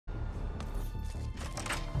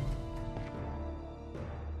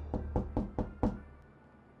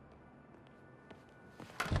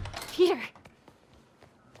Peter!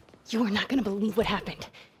 You are not gonna believe what happened.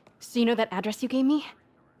 So you know that address you gave me?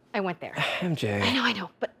 I went there. MJ. I know,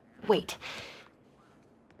 but wait.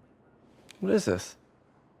 What is this?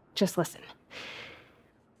 Just listen.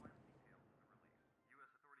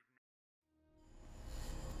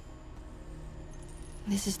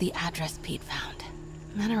 This is the address Pete found.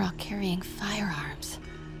 Men are all carrying firearms.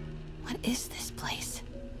 What is this place?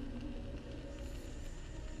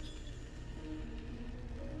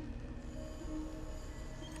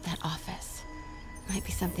 That office. Might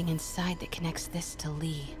be something inside that connects this to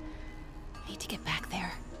Lee. Need to get back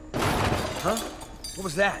there. Huh? What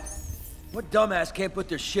was that? What dumbass can't put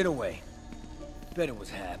their shit away? Bet it was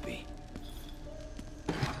Happy.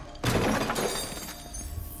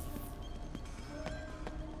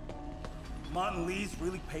 Martin Lee's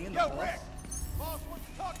really paying the boss? Boss wants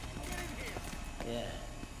to talk to you. Get in here.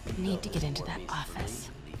 Yeah. Need to get into that office.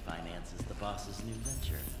 He finances the boss's new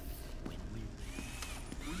venture. Win-win.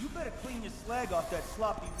 Well, you better clean your slag off that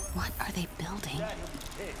sloppy... What are they building? Dad, he'll be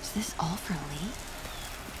pissed. Is this all for Lee?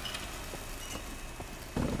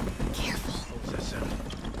 Careful. What was that sound?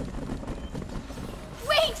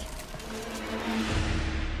 Wait!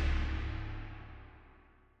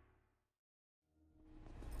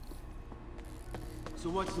 So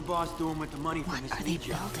what's the boss doing with the money from What his are they new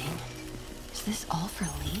job? building? Is this all for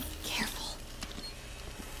Lee? Careful.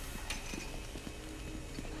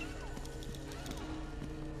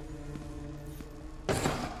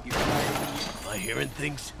 Am I hearing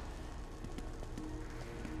things?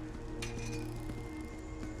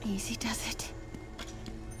 Easy does it.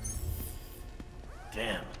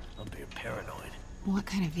 Damn, I'm being paranoid. What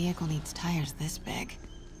kind of vehicle needs tires this big?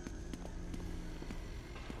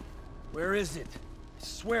 Where is it? I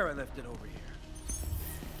swear I left it over here.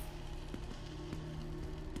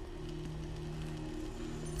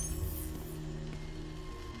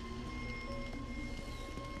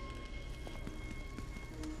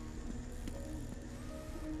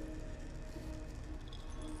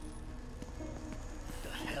 The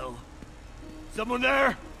hell? Someone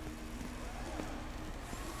there?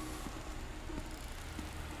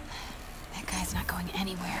 That guy's not going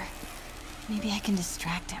anywhere. Maybe I can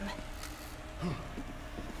distract him.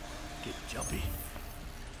 Get jumpy.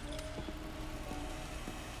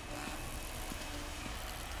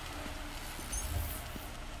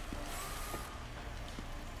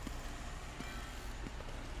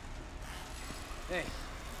 Hey,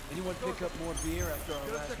 anyone pick up more beer after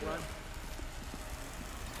our last run?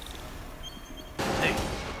 Hey.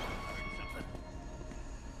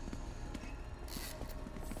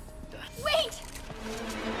 Wait!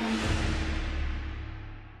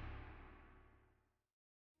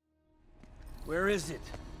 Where is it?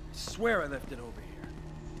 I swear I left it over here.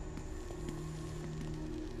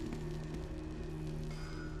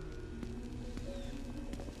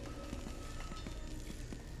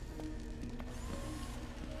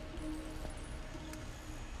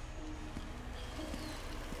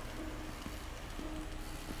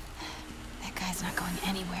 That guy's not going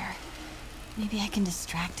anywhere. Maybe I can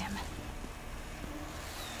distract him.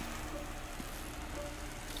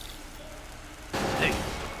 Hey,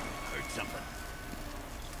 heard something.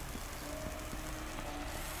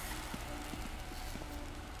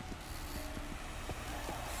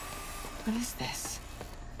 What is this?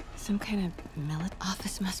 Some kind of millet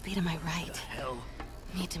office must be to my right. Hell.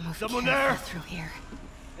 Need to move Someone careful there? through here.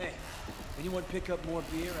 Hey, anyone pick up more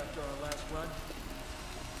beer after our last run?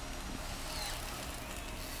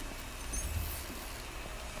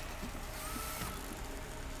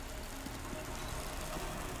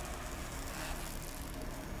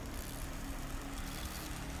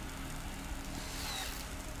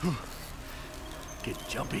 Get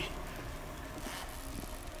jumpy.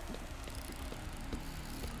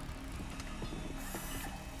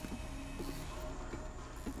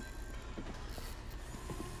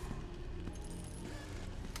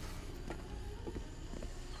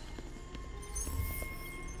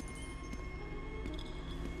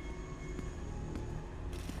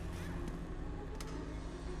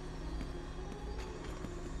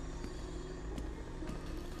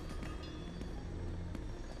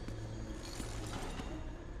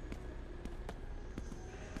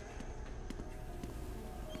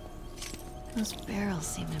 Those barrels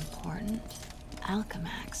seem important.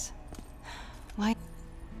 Alchemax. Why?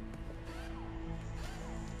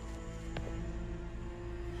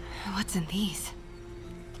 What's in these?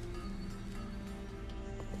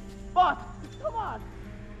 Boss, come on!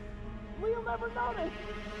 We'll never notice!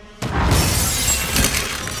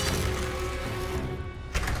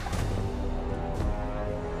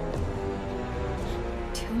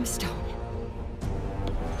 Tombstone.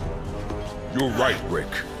 You're right, Rick.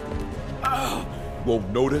 Won't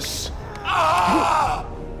notice?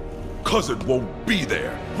 Cousin won't be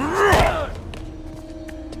there.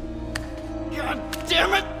 God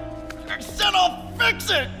damn it! I said I'll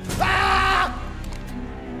fix it!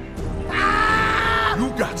 You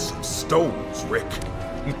got some stones, Rick.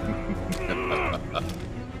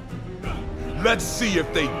 Let's see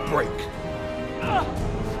if they break.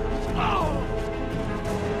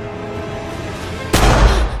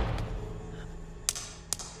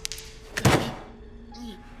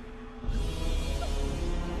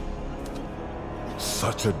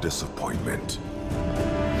 Such a disappointment.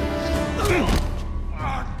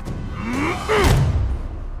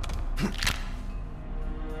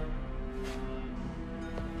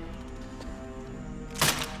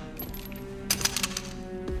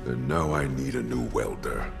 And now I need a new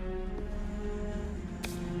welder.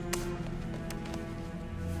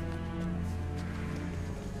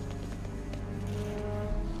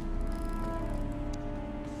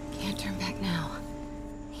 Can't turn back now.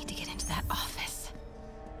 Need to get into that office.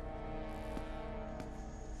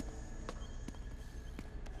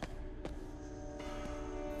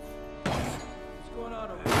 What's going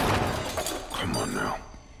on over there? Come on now.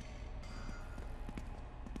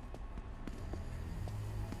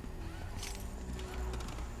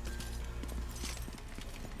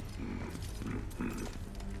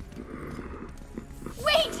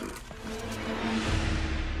 Wait!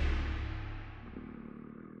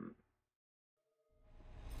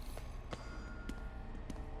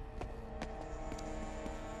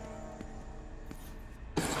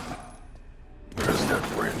 Where's that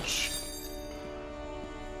wrench?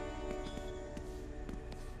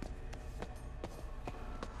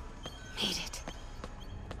 Made it.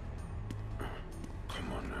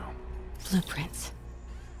 Come on now. Blueprints.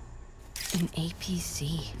 An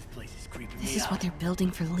APC. This place is creeping This me is out. what they're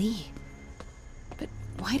building for Lee. But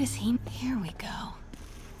why does he... Here we go.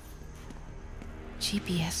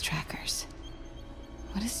 GPS trackers.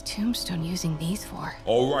 What is Tombstone using these for?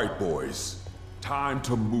 All right, boys. Time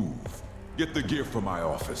to move. Get the gear from my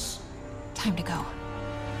office. Time to go.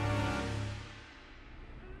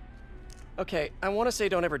 Okay, I want to say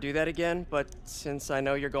don't ever do that again, but since I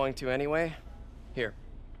know you're going to anyway, here.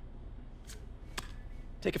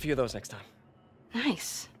 Take a few of those next time.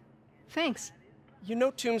 Nice. Thanks. You know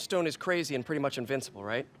Tombstone is crazy and pretty much invincible,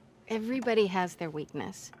 right? Everybody has their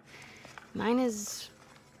weakness. Mine is...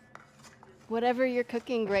 whatever you're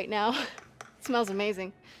cooking right now. It smells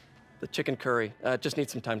amazing. The chicken curry just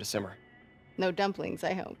needs some time to simmer. No dumplings,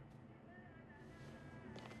 I hope.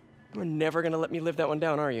 You're never gonna let me live that one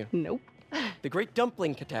down, are you? Nope. The Great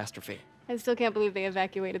Dumpling Catastrophe. I still can't believe they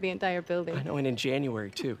evacuated the entire building. I know, and in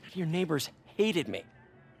January, too. Your neighbors hated me.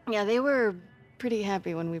 Yeah, they were pretty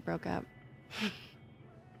happy when we broke up.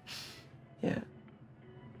 Yeah.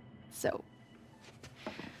 So,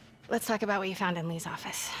 let's talk about what you found in Lee's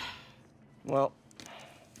office. Well,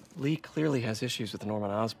 Lee clearly has issues with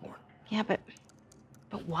Norman Osborn. Yeah, but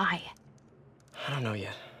why? I don't know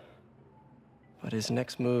yet. But his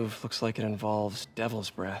next move looks like it involves Devil's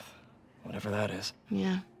Breath. Whatever that is.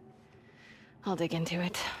 Yeah. I'll dig into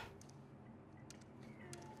it.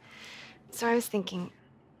 So I was thinking,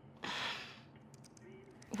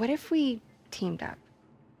 what if we teamed up?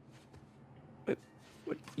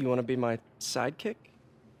 What, you want to be my sidekick?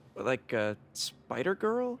 Like a spider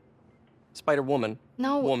girl? Spider woman?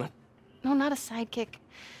 No. Woman. No, not a sidekick.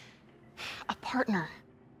 A partner.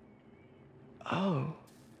 Oh.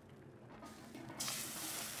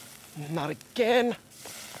 Not again.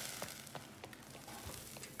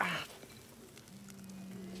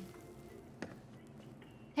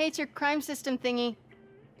 Hey, it's your crime system thingy.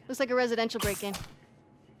 Looks like a residential break-in.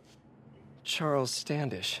 Charles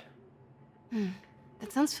Standish.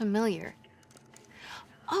 That sounds familiar.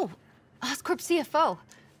 Oh, Oscorp CFO.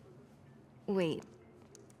 Wait.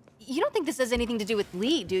 You don't think this has anything to do with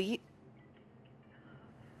Lee, do you?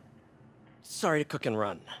 Sorry to cook and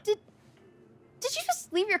run. Did you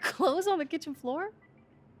just leave your clothes on the kitchen floor?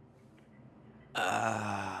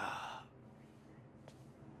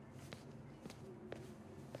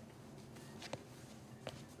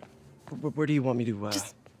 Where do you want me to,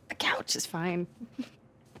 Just the couch is fine.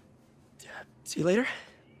 See you later?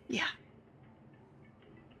 Yeah.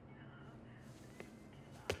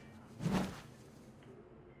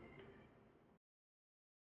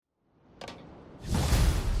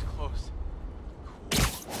 It's close.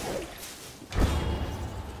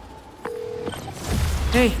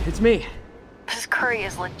 Hey, it's me. This curry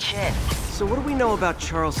is legit. So what do we know about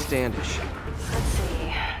Charles Standish? Let's see.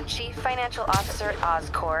 Chief Financial Officer at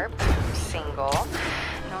Oscorp. Single.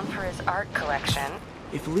 Known for his art collection.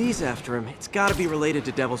 If Lee's after him, it's gotta be related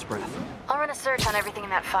to Devil's Breath. I'll run a search on everything in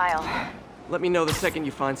that file. Let me know the second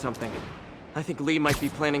you find something. I think Lee might be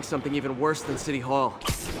planning something even worse than City Hall.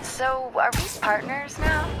 So, are we partners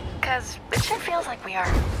now? Cause it sure feels like we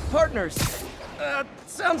are. Partners!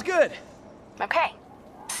 Sounds good! Okay.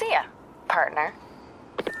 See ya, partner.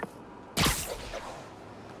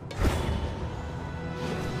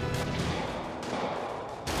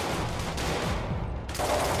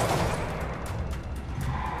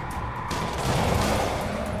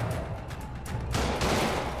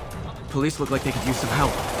 Police look like they could use some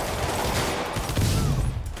help.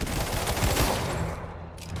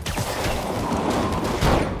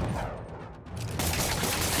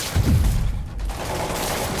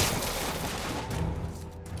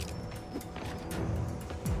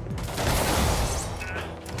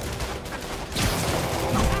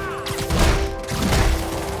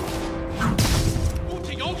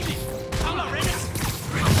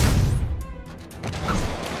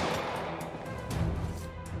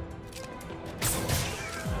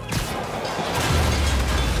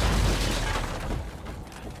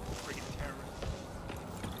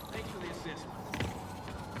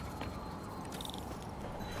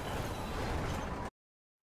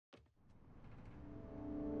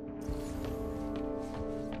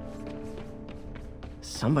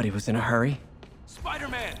 Somebody was in a hurry.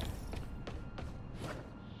 Spider-Man!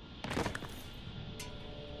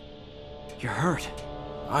 You're hurt.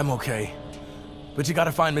 I'm okay. But you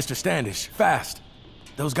gotta find Mr. Standish, fast.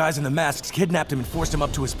 Those guys in the masks kidnapped him and forced him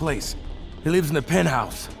up to his place. He lives in the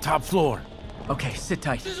penthouse, top floor. Okay, sit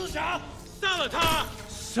tight.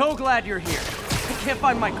 So glad you're here. I can't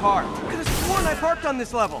find my car. I could have sworn I parked on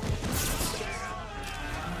this level.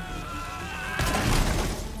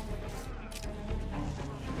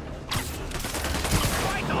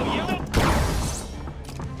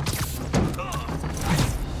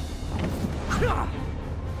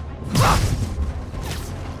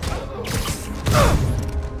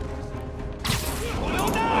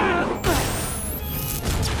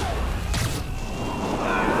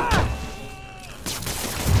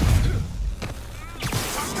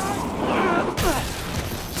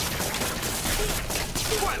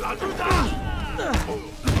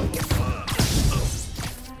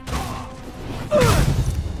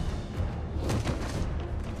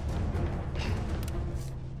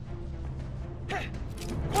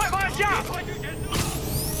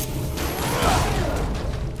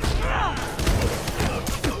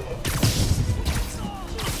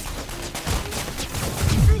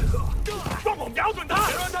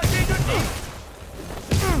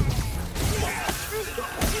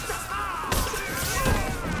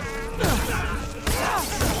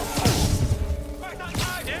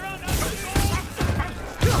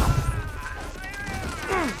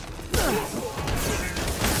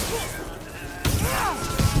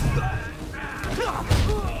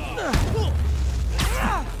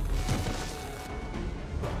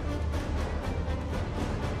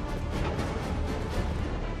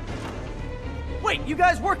 Wait, you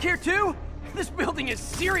guys work here too? This building is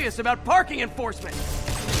serious about parking enforcement.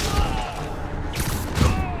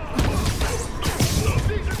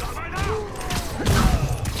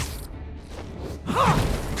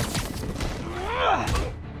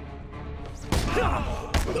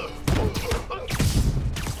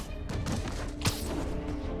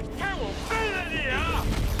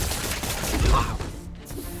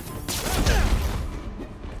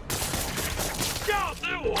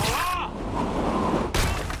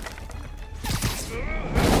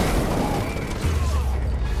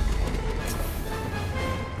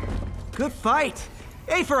 Good fight.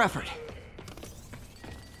 A for effort.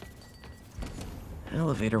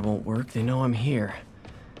 Elevator won't work. They know I'm here.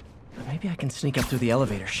 But maybe I can sneak up through the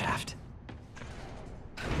elevator shaft.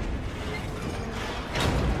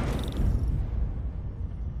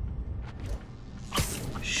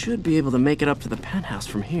 Should be able to make it up to the penthouse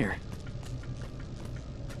from here.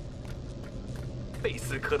 贝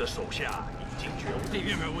斯科的手下已经绝望。这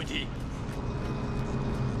边没有问题。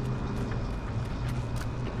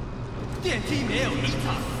电梯没有离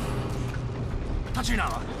场。他去哪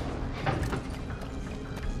了？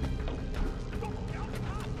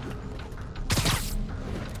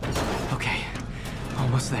 Okay,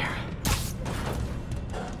 almost there.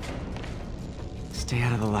 Stay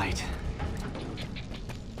out of the light.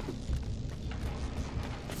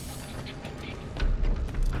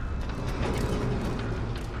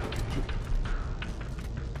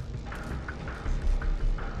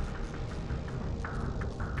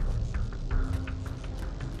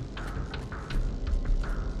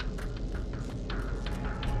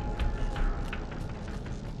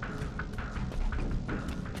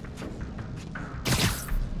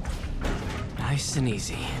 Nice and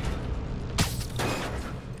easy.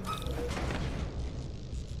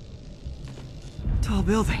 Tall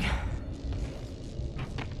building.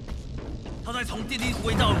 他在从电梯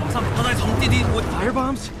轨道往上，他在从电梯轨。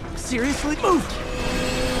 Firebombs? Seriously? Move!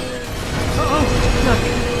 Uh-oh!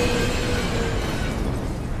 Nothing.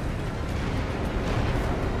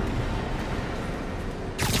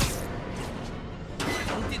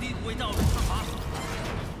 从电梯轨道往上爬。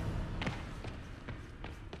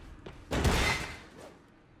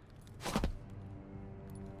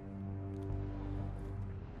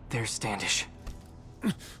 There's Standish.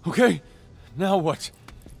 Okay, now what?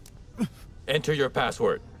 Enter your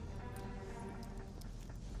password.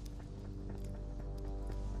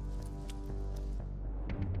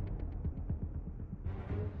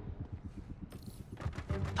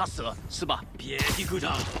 他死了是吧？别低估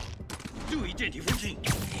他，注意电梯附近。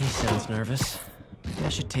 He sounds nervous. Maybe I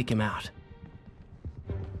should take him out.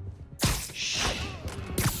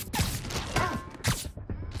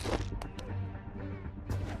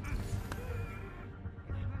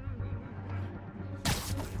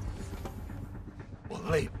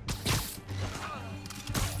 Wait.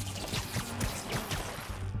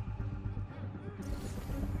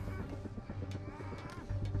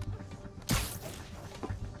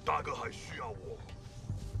 大哥还需要我。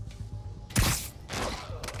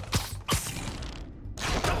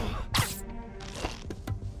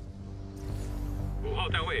5号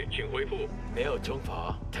单位，请回复。没有惩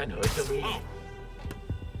罚，谈何正义？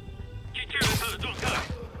去确认他的状态。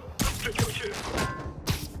这就是。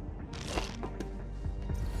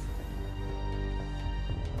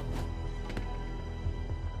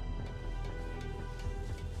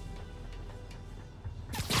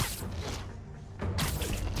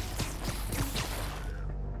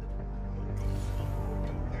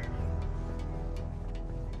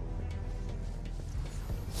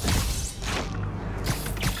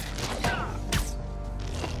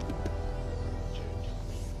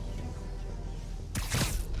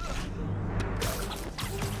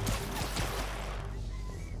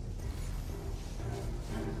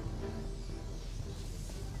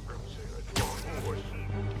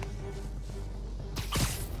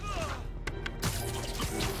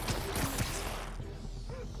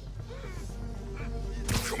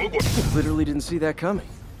 Literally didn't see that coming.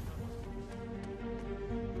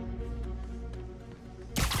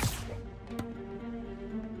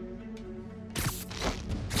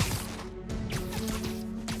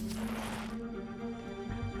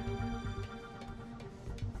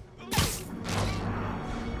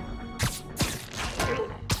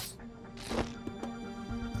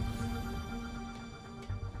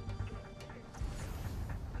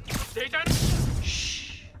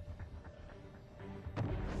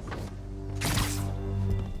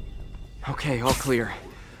 Okay, all clear.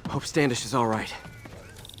 Hope Standish is all right.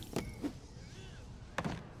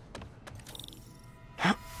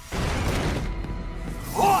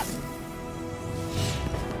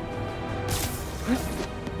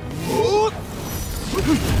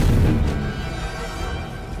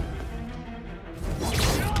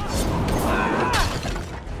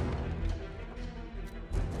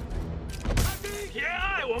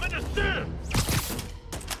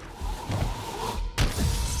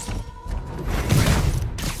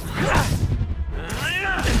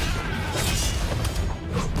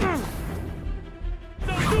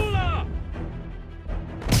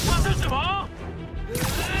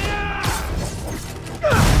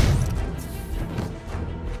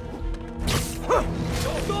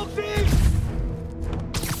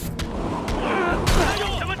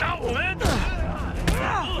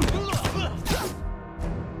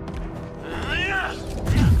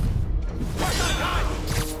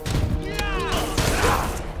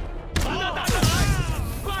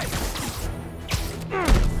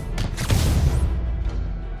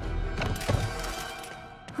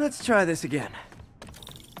 Let's try this again.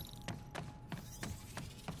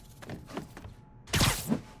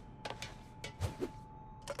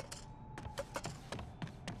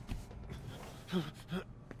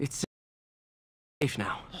 It's safe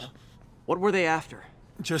now. What were they after?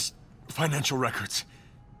 Just financial records.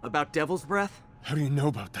 About Devil's Breath? How do you know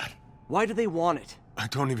about that? Why do they want it? I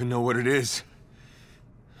don't even know what it is.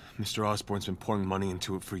 Mr. Osborn's been pouring money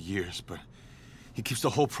into it for years, but he keeps the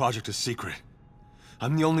whole project a secret.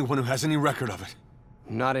 I'm the only one who has any record of it.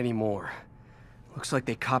 Not anymore. Looks like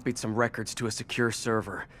they copied some records to a secure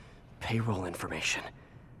server. Payroll information.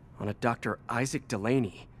 On a Dr. Isaac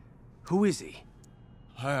Delaney. Who is he?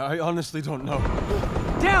 I honestly don't know.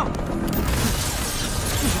 Down!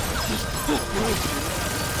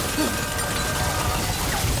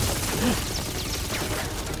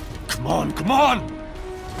 Come on, come on!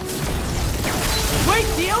 Wait,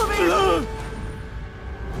 the elevator!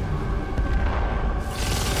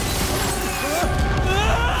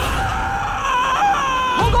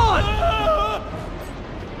 Hold on!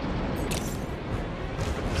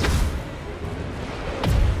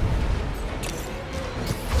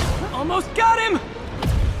 Almost got him!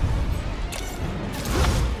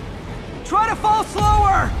 Try to fall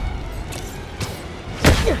slower!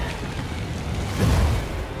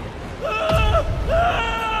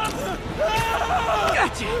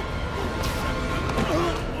 Gotcha!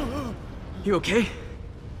 You okay?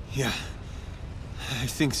 Yeah, I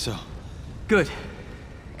think so. Good.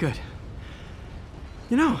 Good.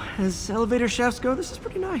 You know, as elevator shafts go, this is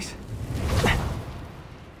pretty nice.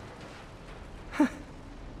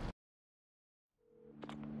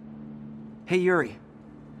 Hey, Yuri.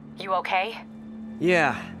 You okay?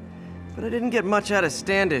 Yeah, but I didn't get much out of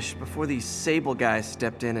Standish before these Sable guys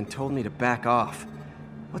stepped in and told me to back off.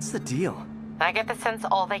 What's the deal? I get the sense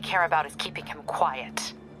all they care about is keeping him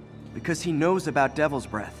quiet. Because he knows about Devil's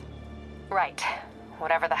Breath. Right.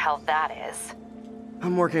 Whatever the hell that is.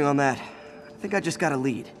 I'm working on that. I think I just got a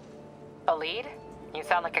lead. A lead? You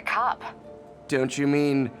sound like a cop. Don't you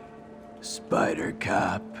mean... Spider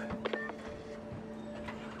Cop?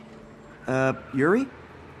 Yuri?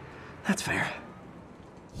 That's fair.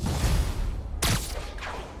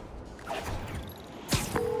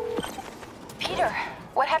 Peter,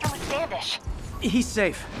 what happened with Standish? He's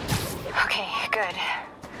safe. Okay, good.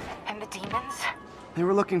 And the demons? They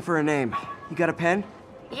were looking for a name. You got a pen?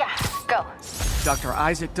 Yeah, go. Dr.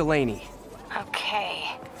 Isaac Delaney.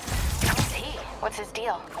 Okay. Who's he? What's his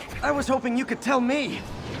deal? I was hoping you could tell me.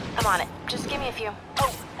 I'm on it. Just give me a few.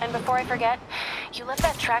 Oh, and before I forget, you left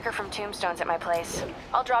that tracker from Tombstone's at my place.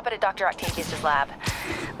 I'll drop it at Dr. Octavius' lab.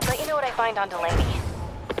 Let you know what I find on Delaney.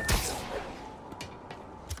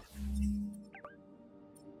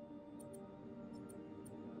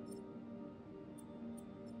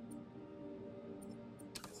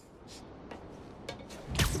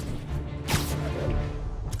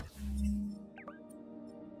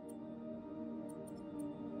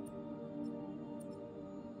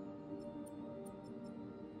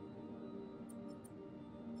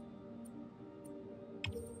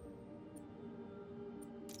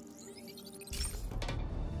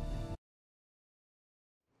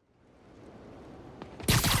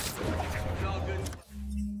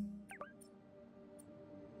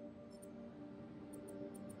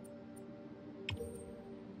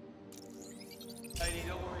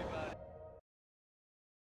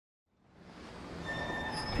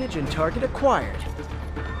 Pigeon target acquired.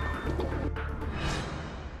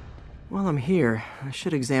 While I'm here, I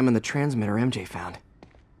should examine the transmitter MJ found.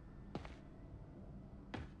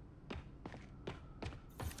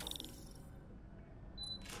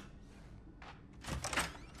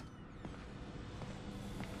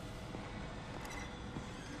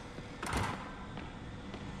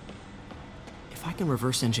 If I can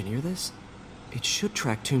reverse engineer this, it should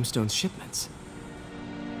track Tombstone's shipments.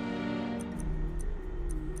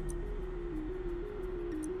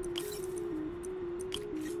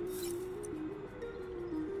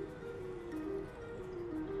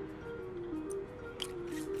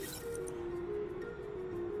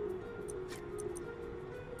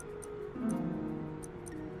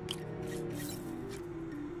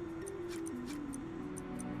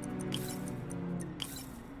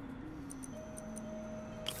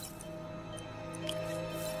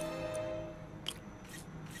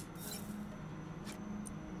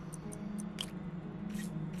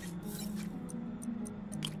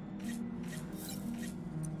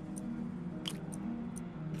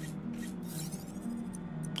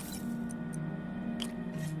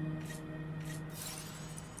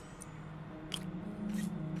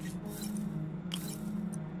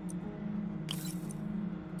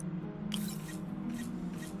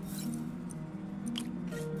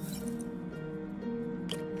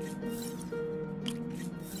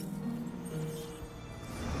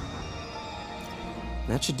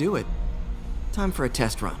 That should do it. Time for a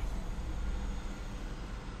test run.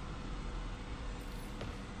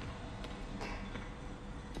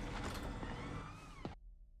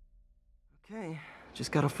 Okay,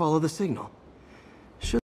 just gotta follow the signal.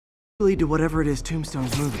 Should lead to whatever it is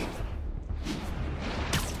Tombstone's moving.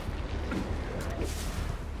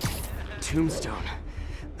 Tombstone.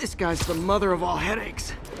 This guy's the mother of all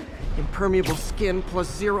headaches. Impermeable skin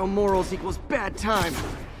plus zero morals equals bad time.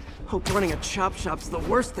 Hope running a chop shop's the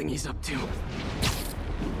worst thing he's up to.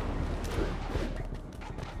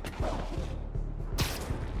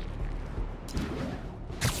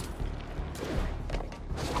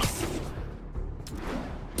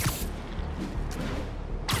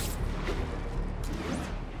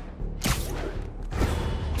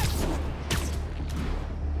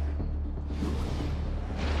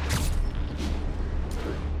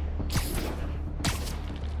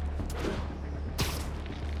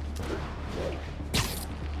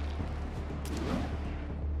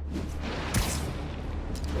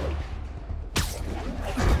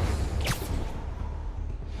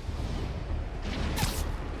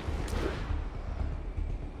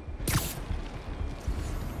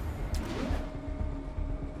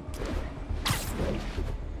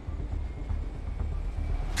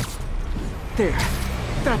 there.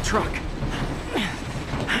 That truck.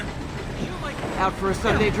 Out for a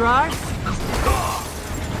Sunday drive?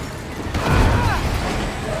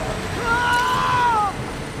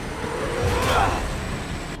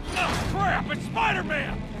 Crap, it's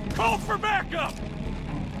Spider-Man! Call for backup!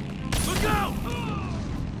 Look out!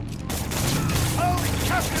 Holy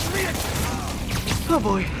Captain Leon! Oh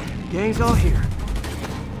boy, gang's all here.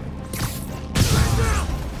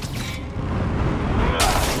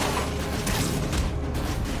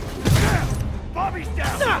 Bobby's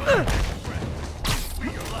down!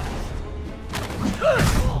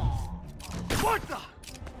 What the?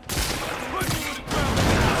 Push him to the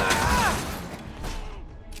ground!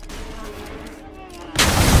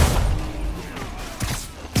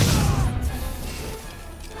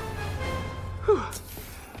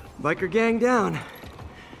 Biker gang down.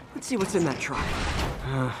 Let's see what's in that truck.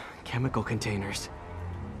 Chemical containers.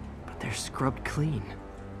 But they're scrubbed clean.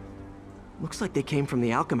 Looks like they came from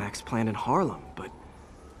the Alchemax plant in Harlem, but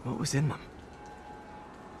what was in them?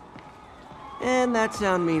 And that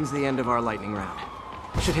sound means the end of our lightning round.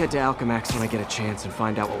 Should head to Alchemax when I get a chance and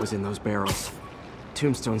find out what was in those barrels.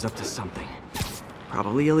 Tombstone's up to something.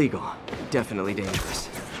 Probably illegal. Definitely dangerous.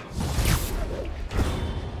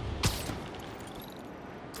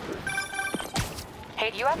 Hey,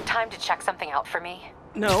 do you have time to check something out for me?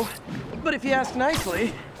 No, but if you ask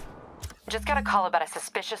nicely... Just got a call about a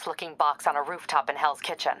suspicious-looking box on a rooftop in Hell's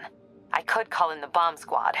Kitchen. I could call in the bomb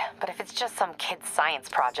squad, but if it's just some kid's science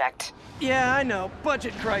project... Yeah, I know.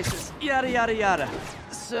 Budget crisis. Yada, yada, yada.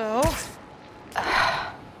 So...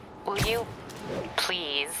 will you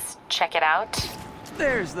please check it out?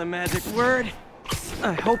 There's the magic word.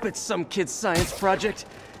 I hope it's some kid's science project.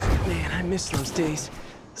 Man, I miss those days.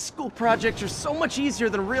 School projects are so much easier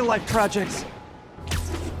than real-life projects.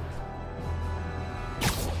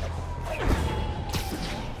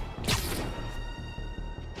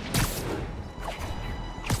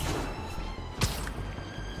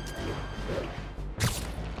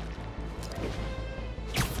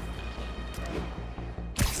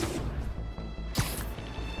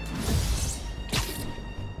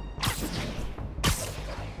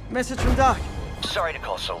 Message from Doc. Sorry to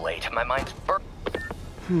call so late. My mind's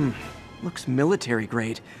Looks military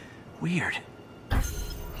grade. Weird.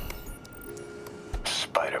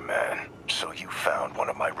 Spider-Man, so you found one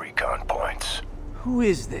of my recon points. Who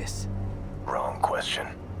is this? Wrong question.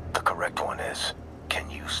 The correct one is, can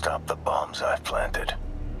you stop the bombs I've planted?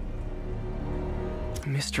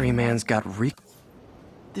 Mystery Man's got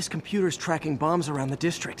This computer's tracking bombs around the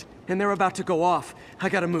district, and they're about to go off. I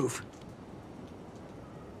gotta move.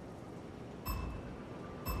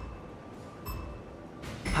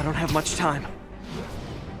 I don't have much time.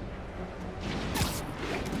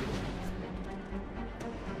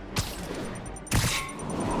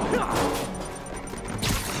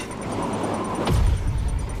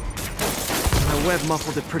 My web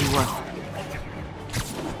muffled it pretty well.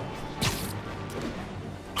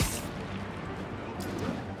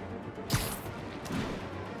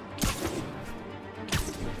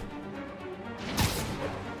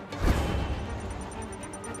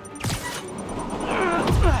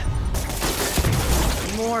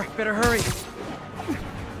 Better hurry.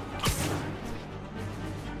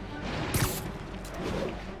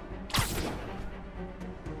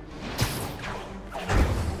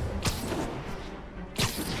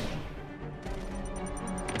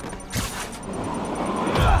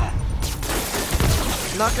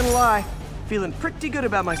 Not gonna lie, feeling pretty good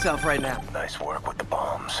about myself right now. Nice work with the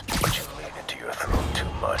bombs, but you lean into your throat too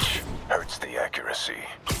much. Hurts the accuracy.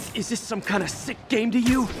 Is this some kind of sick game to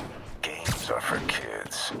you? Games are for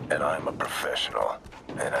kids, and I'm a professional,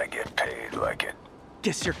 and I get paid like it.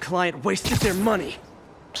 Guess your client wasted their money.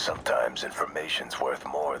 Sometimes information's worth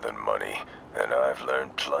more than money, and I've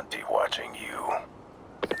learned plenty watching you.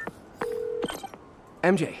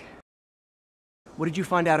 MJ, what did you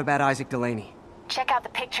find out about Isaac Delaney? Check out the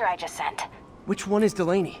picture I just sent. Which one is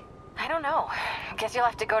Delaney? I don't know. Guess you'll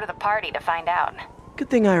have to go to the party to find out. Good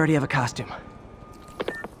thing I already have a costume.